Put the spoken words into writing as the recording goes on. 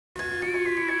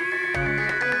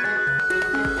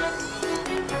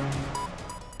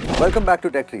Welcome back to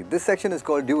Tech Tree. This section is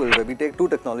called Duel, where we take two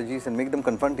technologies and make them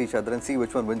confront each other and see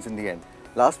which one wins in the end.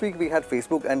 Last week we had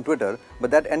Facebook and Twitter,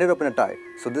 but that ended up in a tie.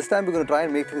 So this time we're going to try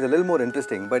and make things a little more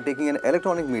interesting by taking an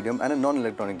electronic medium and a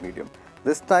non-electronic medium.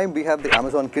 This time we have the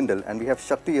Amazon Kindle and we have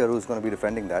Shakti here who's going to be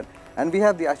defending that. And we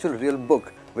have the actual real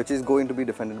book, which is going to be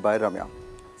defended by Ramya.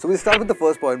 So we'll start with the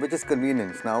first point, which is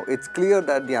convenience. Now, it's clear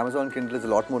that the Amazon Kindle is a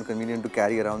lot more convenient to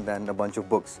carry around than a bunch of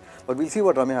books. But we'll see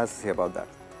what Ramya has to say about that.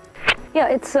 Yeah,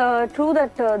 it's true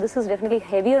that this is definitely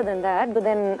heavier than that, but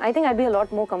then I think I'd be a lot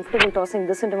more comfortable tossing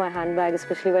this into my handbag,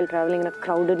 especially while traveling in a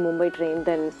crowded Mumbai train,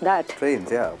 than that.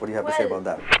 Trains, yeah. What do you have to say about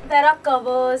that? There are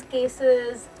covers,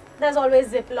 cases, there's always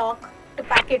Ziploc to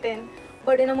pack it in.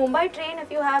 But in a Mumbai train, if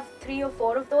you have 3 or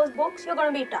 4 of those books, you're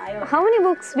going to be tired. How many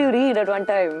books do you read at one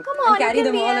time? Come on, carry you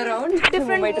can them be all in around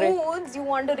different Mumbai train. moods. You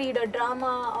want to read a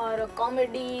drama or a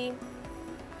comedy.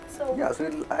 So Yeah, so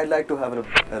I'd like to have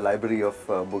a library of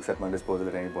books at my disposal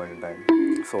at any point in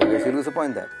time. So I guess you lose a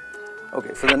point there.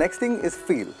 Okay, so the next thing is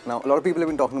feel. Now, a lot of people have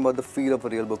been talking about the feel of a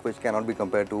real book, which cannot be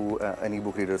compared to an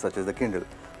e-book reader such as the Kindle.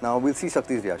 Now, we'll see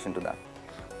Shakti's reaction to that.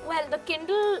 well, the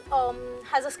Kindle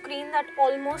has a screen that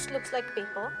almost looks like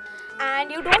paper,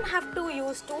 and you don't have to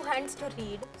use 2 hands to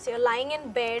read. So you're lying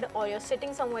in bed or you're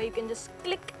sitting somewhere, you can just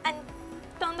click and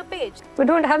turn the page. But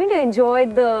having to enjoy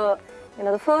the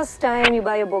first time you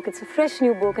buy a book, it's a fresh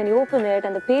new book and you open it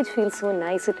and the page feels so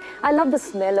nice. I love the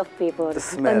smell of paper. The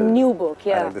smell. A new book,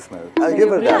 yeah. I like the smell. I'll give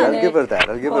her that. I'll give her that.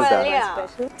 I'll give her that.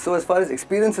 Yeah. So as far as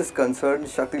experience is concerned,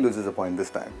 Shakti loses a point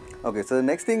this time. Okay, so the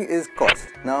next thing is cost.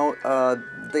 Now,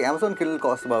 the Amazon Kindle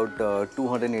costs about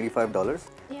 $285,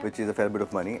 which is a fair bit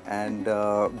of money, and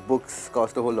books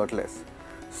cost a whole lot less.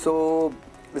 So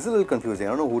this is a little confusing. I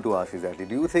don't know who to ask exactly.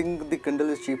 Do you think the Kindle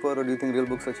is cheaper, or do you think real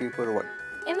books are cheaper, or what?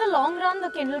 In the long run, the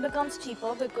Kindle becomes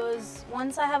cheaper because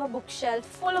once I have a bookshelf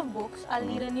full of books, I'll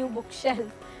need a new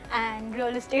bookshelf, and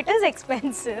real estate is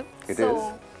expensive. It so,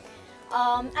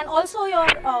 is. And also your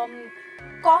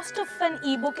cost of an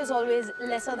e-book is always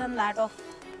lesser than that of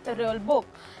the real book.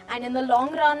 And in the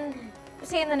long run,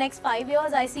 say in the next 5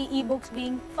 years, I see e-books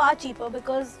being far cheaper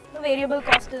because the variable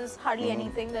cost is hardly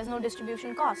anything. There's no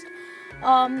distribution cost.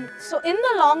 So in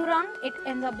the long run, it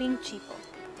ends up being cheaper.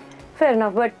 Fair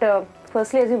enough, but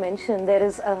firstly, as you mentioned, there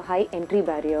is a high entry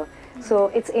barrier. So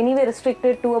it's anyway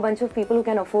restricted to a bunch of people who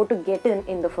can afford to get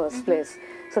in the first place.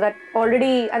 So that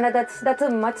already, and that's a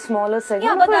much smaller segment.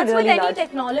 Yeah, but of a that's really with any large.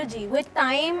 technology. With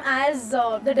time, as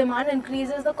the demand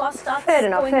increases, the cost starts Fair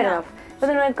enough, going fair down. enough. But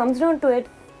then when it comes down to it,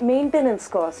 maintenance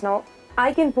costs. Now,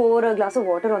 I can pour a glass of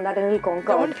water on that and it'll conk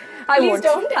out. Please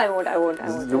don't. I won't.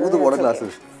 Remove the water It's okay.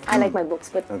 glasses. I like my books,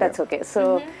 but that's okay.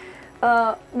 So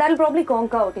that'll probably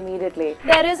conk out immediately.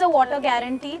 There is a water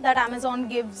guarantee that Amazon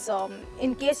gives.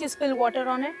 In case you spill water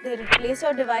on it, they replace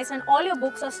your device and all your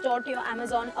books are stored to your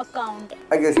Amazon account.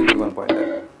 I guess you did one point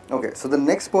there. Okay, so the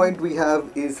next point we have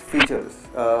is features.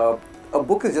 A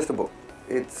book is just a book.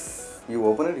 You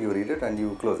open it, you read it, and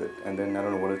you close it, and then I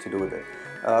don't know what else you do with it.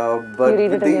 But You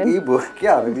read with it the again? e-book,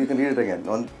 yeah, maybe you can read it again.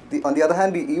 On the other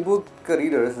hand, the e-book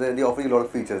readers, they offer you a lot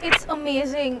of features. It's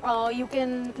amazing. You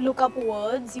can look up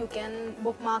words, you can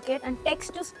bookmark it, and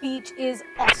text to speech is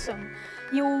awesome.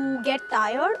 You get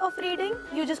tired of reading,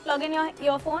 you just plug in your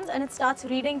earphones and it starts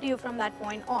reading to you from that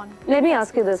point on. Let me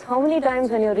ask you this. How many times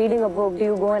when you're reading a book do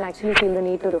you go and actually feel the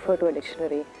need to refer to a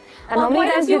dictionary? And how many quite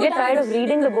a times do you few get tired of times.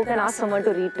 reading the book and ask someone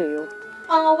to read to you?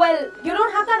 Well, you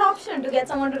don't have that option to get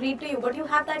someone to read to you, but you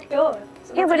have that here.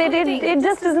 So Yeah, that's but a good thing. it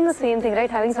just isn't the same thing, right?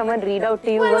 Having someone read out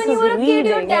to you Well, versus when you were a kid,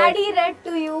 your reading. daddy read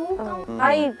to you.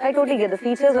 I totally get the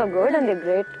features are good and they're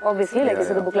great. Obviously, like Yeah, I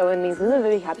said, the yeah. book lover means we're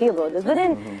very happy about this. But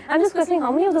then I'm just questioning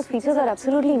how many of those features are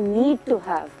absolutely need to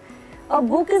have. A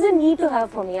book is a need to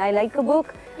have for me. I like a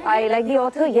book. I like the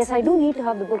author. Yes, I do need to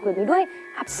have the book with me. Do I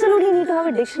absolutely need to have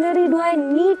a dictionary? Do I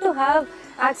need to have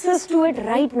access to it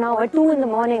right now at 2 in the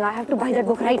morning? I have to buy that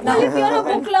book right now. Well, if you're a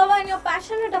book lover and you're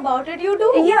passionate about it, you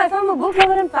do. Yeah, if I'm a book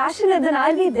lover and passionate, then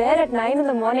I'll be there at 9 in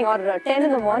the morning or 10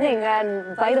 in the morning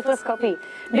and buy the first copy.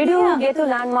 Did you get to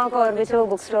Landmark or whichever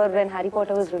bookstore when Harry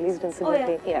Potter was released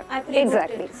incidentally? Oh, yeah. I pre-booked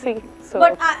exactly. it. See, so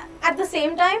But at the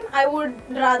same time, I would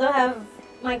rather have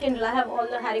my Kindle. I have all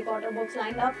the Harry Potter books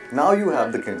lined up. Now you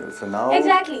have the Kindle, so now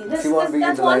Exactly. she won't be in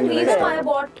That's the line one the next reason why I time.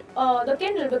 bought the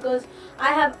Kindle, because I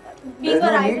have been There's a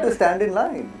no writer. need to stand in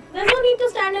line. There's no need to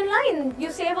stand in line.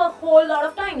 You save a whole lot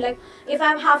of time. Like if I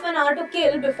have half an hour to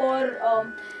kill before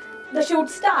the shoot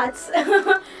starts,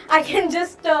 I can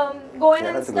just go in Yeah,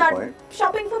 and that's a good start point.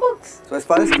 shopping for books. So as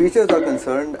far as features are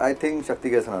concerned, I think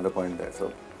Shakti gets another point there.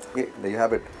 So yeah, there you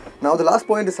have it. Now the last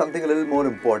point is something a little more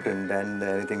important than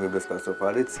anything we've discussed so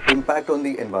far. It's impact on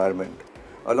the environment.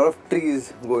 a lot of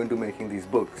trees go into making these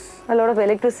books. A lot of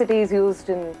electricity is used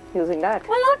in using that.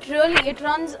 Well, not really. It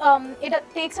runs. It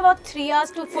takes about 3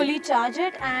 hours to fully charge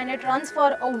it, and it runs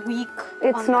for a week.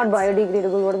 It's not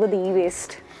biodegradable. What about the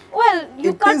e-waste? Well,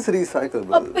 you It cut is a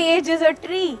recyclable. page is a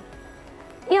tree.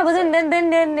 Yeah, but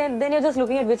then you're just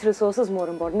looking at which resource is more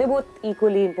important. They're both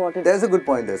equally important. There's a good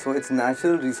point there. So it's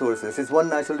natural resources. It's one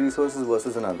natural resources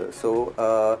versus another. So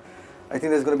I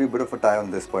think there's going to be a bit of a tie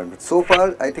on this point. But so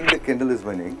far, I think the Kindle is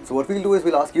winning. So what we'll do is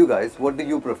we'll ask you guys, what do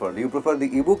you prefer? Do you prefer the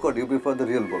ebook or do you prefer the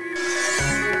real book?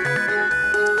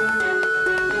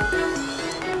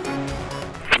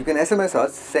 You can SMS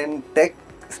us, send tech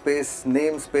space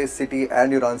name space city and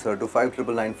your answer to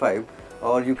 59995,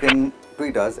 or you can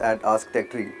tweet us at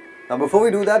AskTechTree. Now before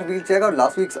we do that, we'll check out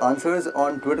last week's answers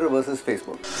on Twitter versus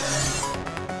Facebook.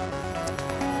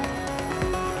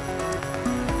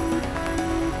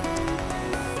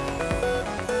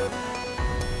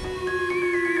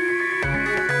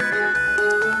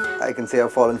 I can say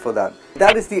I've fallen for that.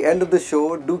 That is the end of the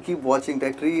show. Do keep watching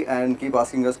TechTree and keep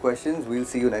asking us questions. We'll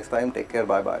see you next time. Take care.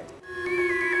 Bye bye.